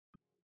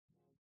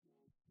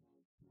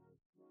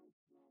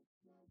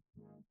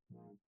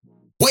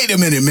Wait a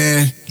minute,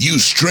 man. You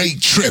straight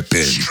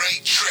tripping.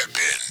 Straight tripping.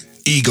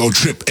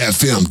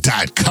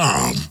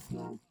 EgoTripFM.com.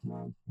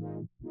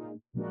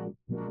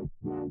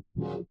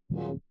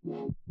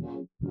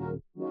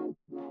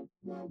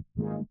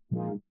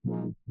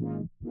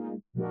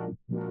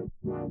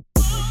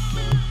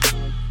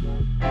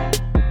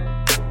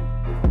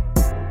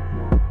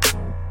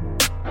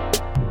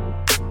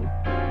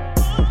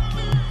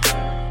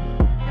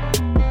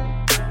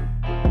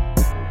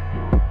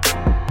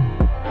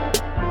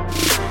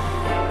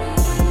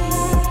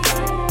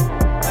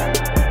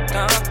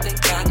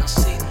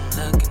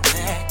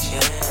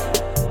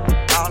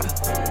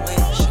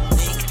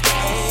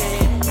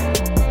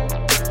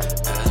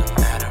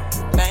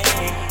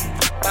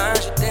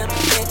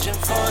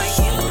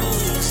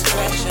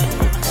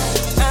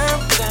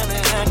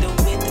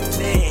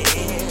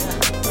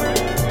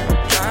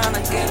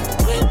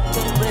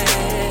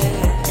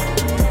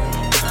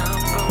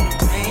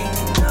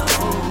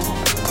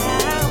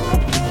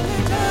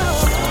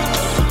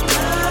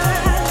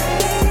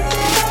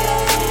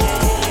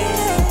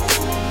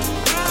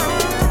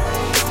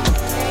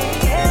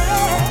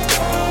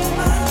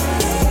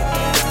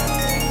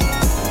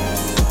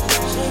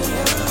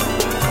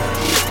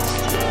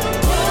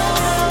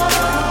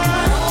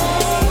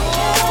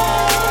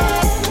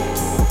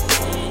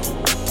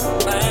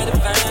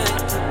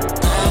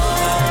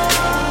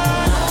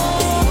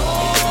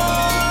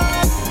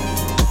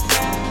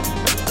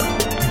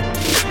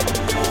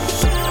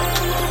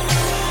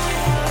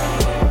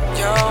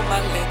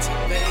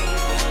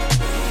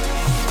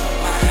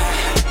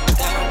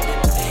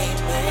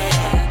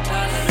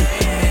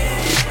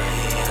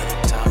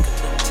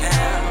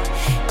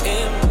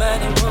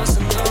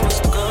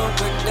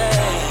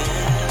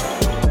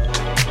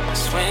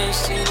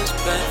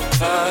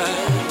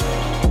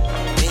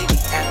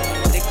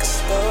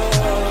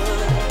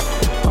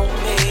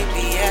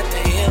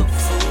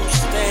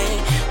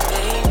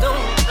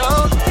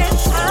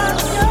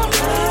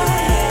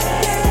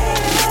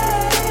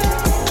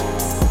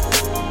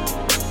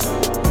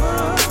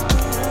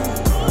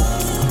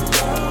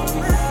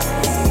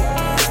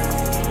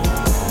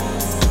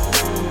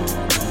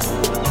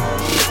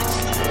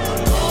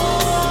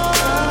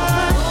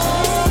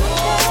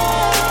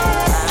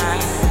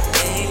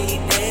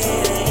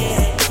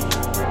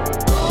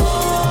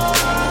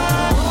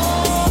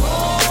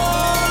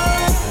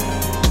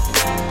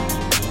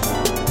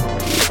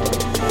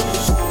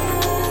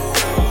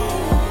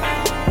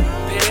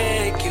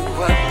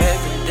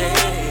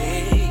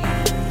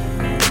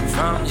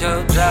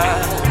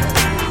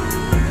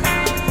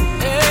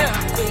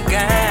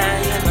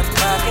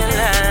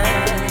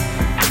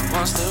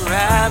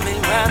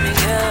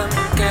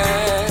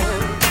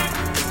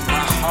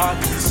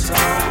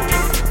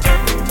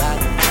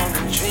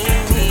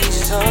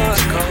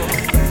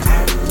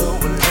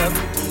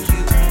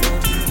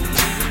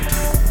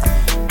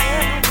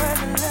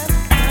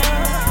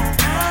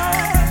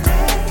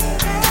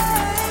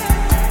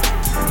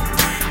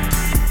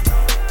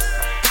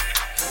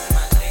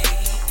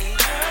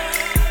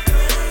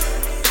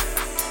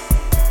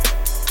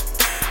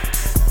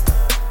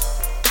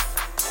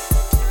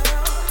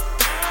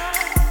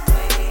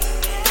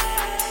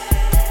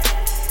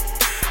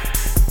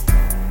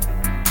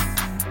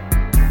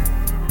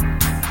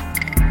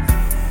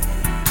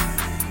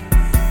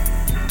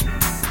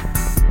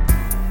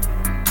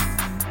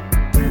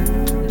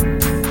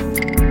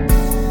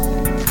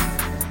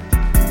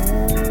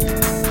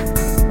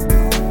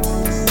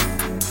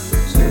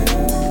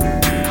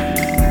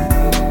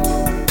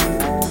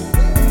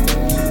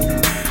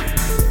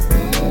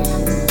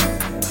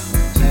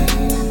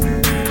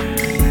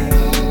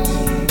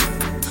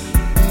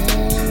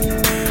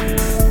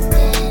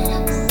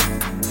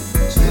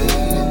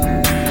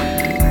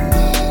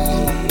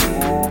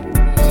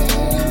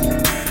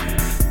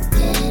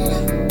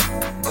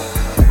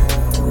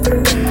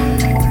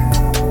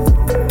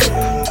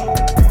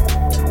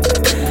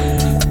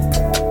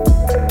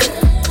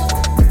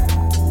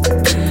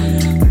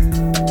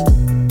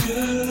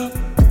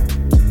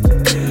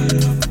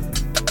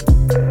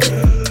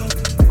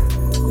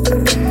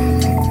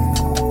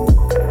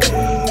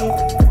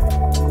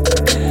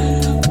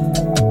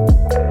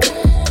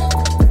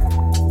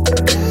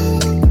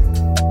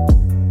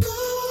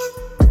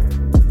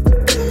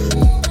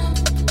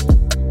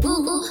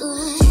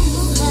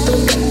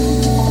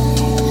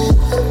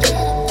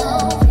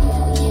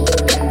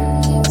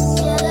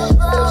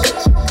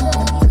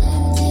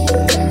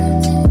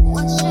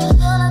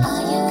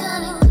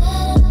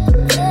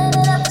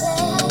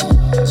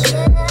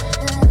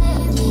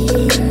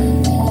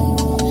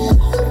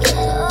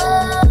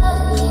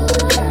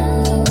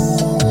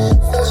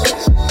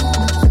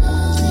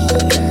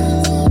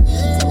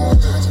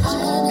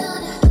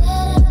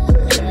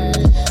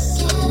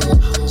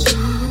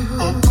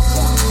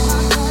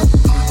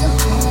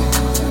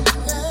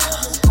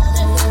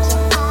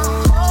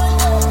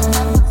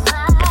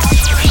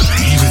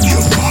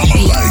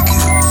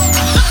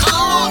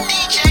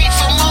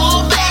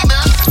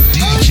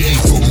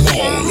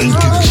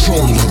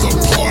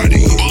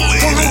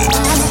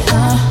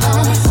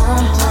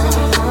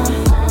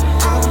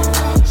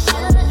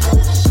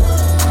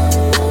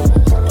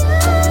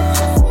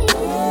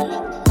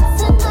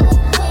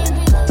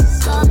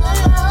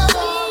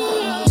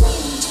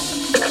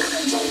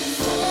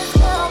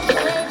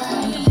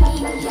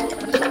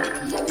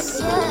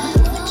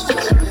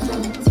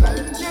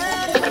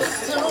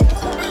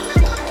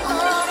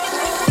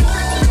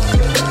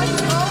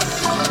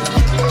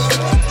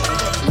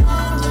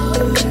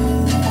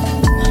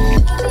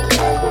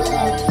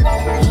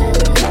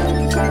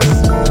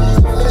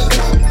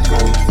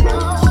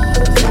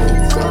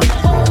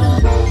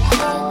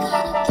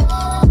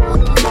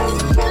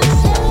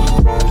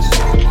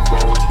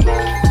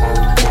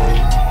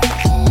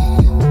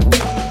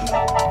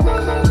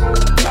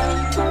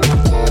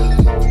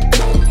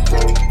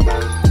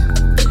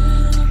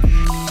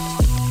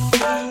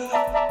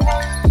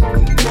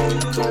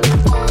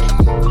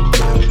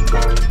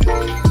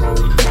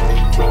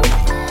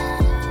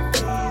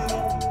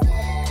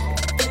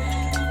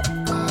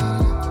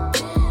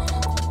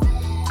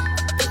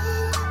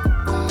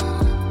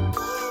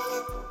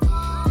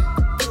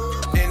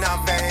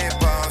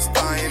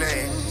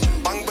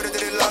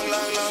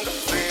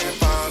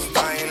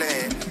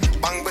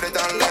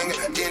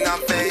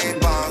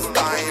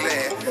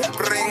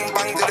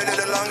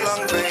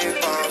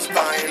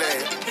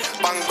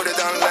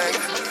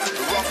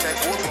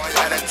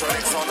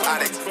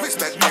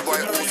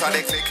 à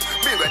des clics.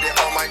 Be ready,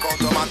 oh my god,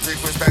 automatic.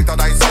 Respect all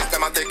die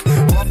systematic.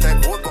 Pop tech,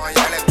 wood boy,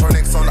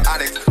 electronic sound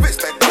addict.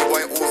 Respect the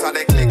boy who's à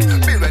des clics.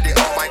 Be ready,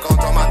 oh my god,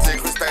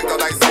 automatic. Respect all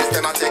die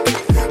systematic.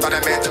 Dans les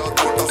médias,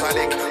 tout dans sa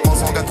ligue. On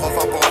sent que trop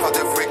fort pour faire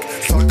de fric.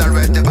 Soldat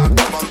red, débarque,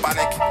 tout le monde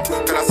panique.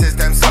 Que le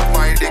système suck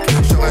my dick.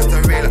 Je reste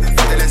real,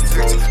 fidèle et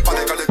strict. Pas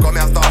d'école de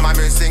commerce dans ma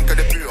musique. Que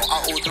des purs à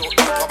auto,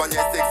 ultra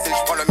magnétique. Si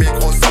je prends le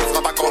micro, ce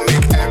sera pas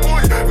comique. Eh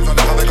boy, besoin de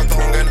travailler comme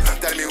ton gun.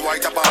 Tell me why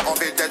t'as pas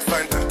envie d'être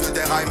fun. Tu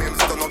dérailles même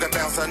si ton nom de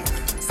personne.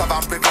 Ça va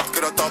plus vite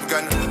que le Top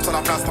Gun. Sur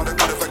la place, pas de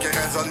coup de feu qui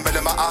résonne. Mais de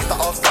ma heart to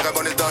off, c'est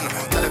bonne et donne.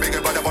 Tell the big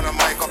body on the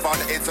microphone.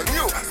 It's a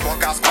new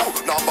smoke ass crew.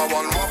 Number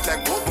one, rough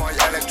neck, good boy,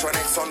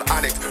 electronic sound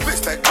addict.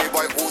 Respect me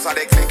boy, who's a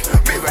they click.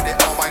 Be ready,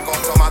 oh my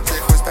god,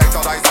 automatic. Respect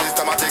all die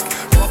systematic.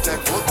 Rough neck,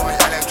 good boy,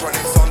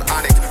 electronic sound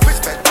addict.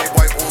 Respect me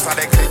boy, who's a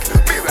they click.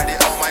 Be ready,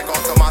 oh my god,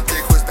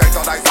 automatic. Respect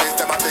all die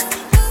systematic.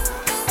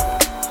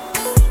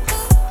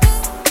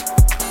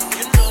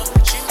 You know,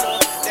 she know,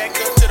 that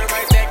good to the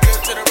right,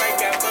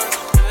 got buzz.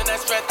 Feeling that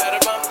strength that I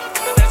bump,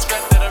 feeling that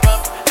strength that I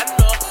bump. I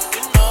know,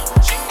 you know,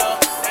 she know,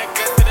 that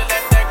good to the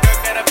left, that girl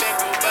got a big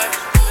old butt.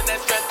 Feeling that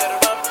strength that I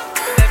bump,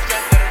 feeling that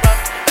strength that I bump.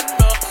 I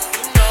know,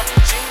 you know,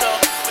 she know,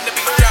 when the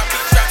beat drop,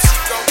 she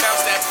gon'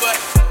 bounce that butt.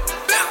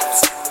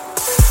 Bounce.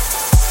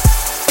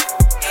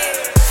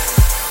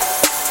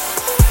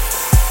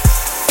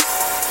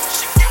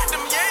 She got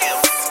them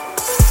yams.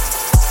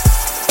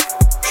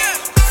 Yeah.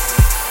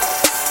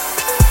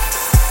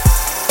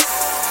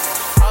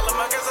 All of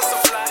my girls are so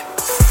fly.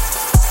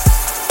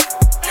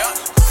 Yeah.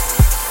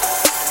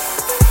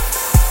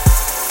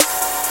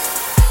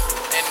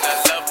 And I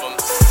love them.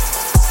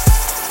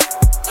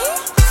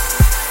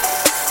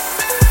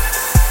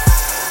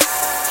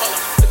 Hold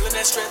on, feeling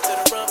that strength to the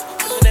rump,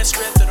 feeling that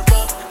strength to the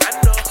rump. I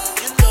know,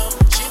 you know,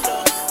 she know,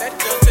 that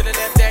girl to the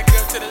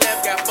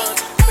left, got buns.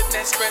 Feeling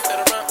that strength to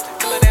the rump,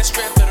 feeling that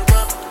strength.